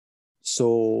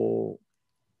So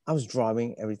I was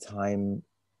driving every time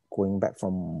going back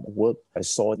from work. I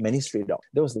saw many stray dogs.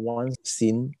 There was one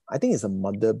scene, I think it's a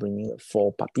mother bringing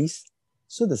 4 puppies.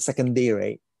 So the second day,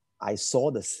 right, I saw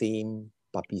the same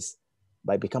puppies,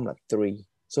 but it become like 3.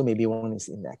 So maybe one is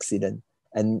in accident.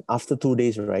 And after 2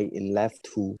 days, right, it left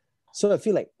 2. So I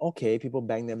feel like, okay, people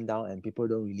bang them down and people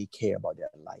don't really care about their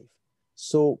life.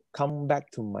 So come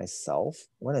back to myself,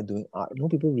 when I'm doing art, no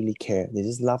people really care. They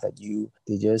just laugh at you.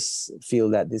 They just feel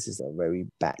that this is a very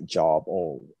bad job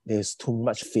or there's too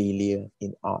much failure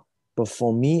in art. But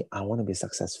for me, I want to be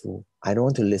successful. I don't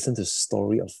want to listen to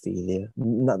story of failure.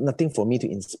 Nothing for me to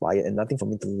inspire and nothing for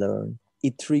me to learn.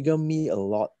 It triggered me a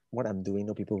lot what I'm doing.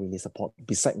 No people really support.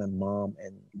 Beside my mom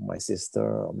and my sister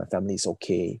or my family is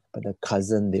okay. But the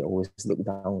cousin, they always look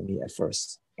down on me at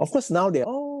first. Of course, now they're,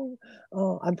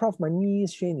 I'm proud of my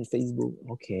niece, sharing in Facebook.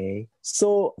 Okay.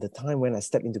 So the time when I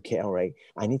step into KL, right,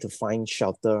 I need to find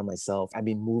shelter myself. I've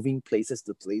been moving places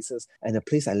to places, and the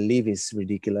place I live is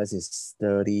ridiculous. It's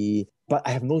dirty. But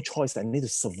I have no choice. I need to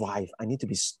survive. I need to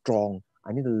be strong.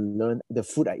 I need to learn the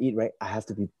food I eat, right? I have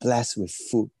to be blessed with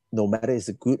food, no matter it's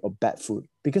a good or bad food.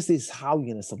 Because this is how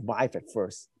you're going to survive at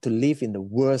first. To live in the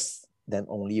worst, then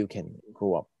only you can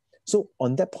grow up. So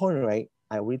on that point, right,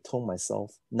 I already told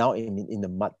myself, now in the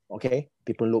mud, okay?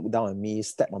 People look down at me,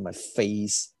 step on my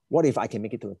face. What if I can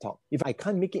make it to the top? If I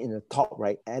can't make it in the top,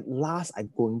 right, at last I'm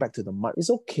going back to the mud. It's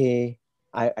okay.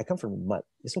 I come from the mud.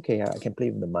 It's okay. I can play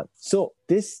with the mud. So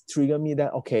this triggered me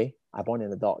that, okay, I born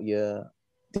in a dog year.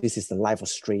 This is the life of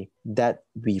stray. That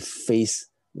we face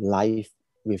life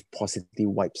with positive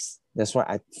vibes. That's why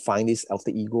I find this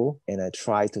alter ego and I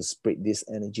try to spread this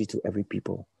energy to every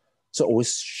people. So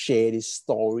always share this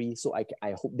story so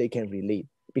I hope they can relate.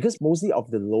 Because mostly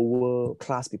of the lower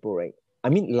class people, right? I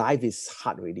mean, life is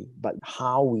hard already, but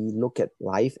how we look at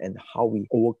life and how we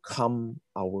overcome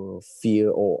our fear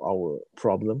or our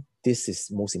problem, this is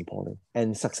most important.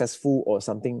 And successful or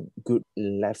something good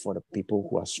left for the people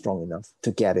who are strong enough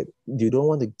to get it. You don't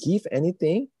want to give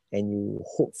anything and you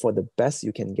hope for the best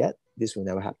you can get. This will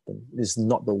never happen. This is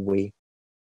not the way.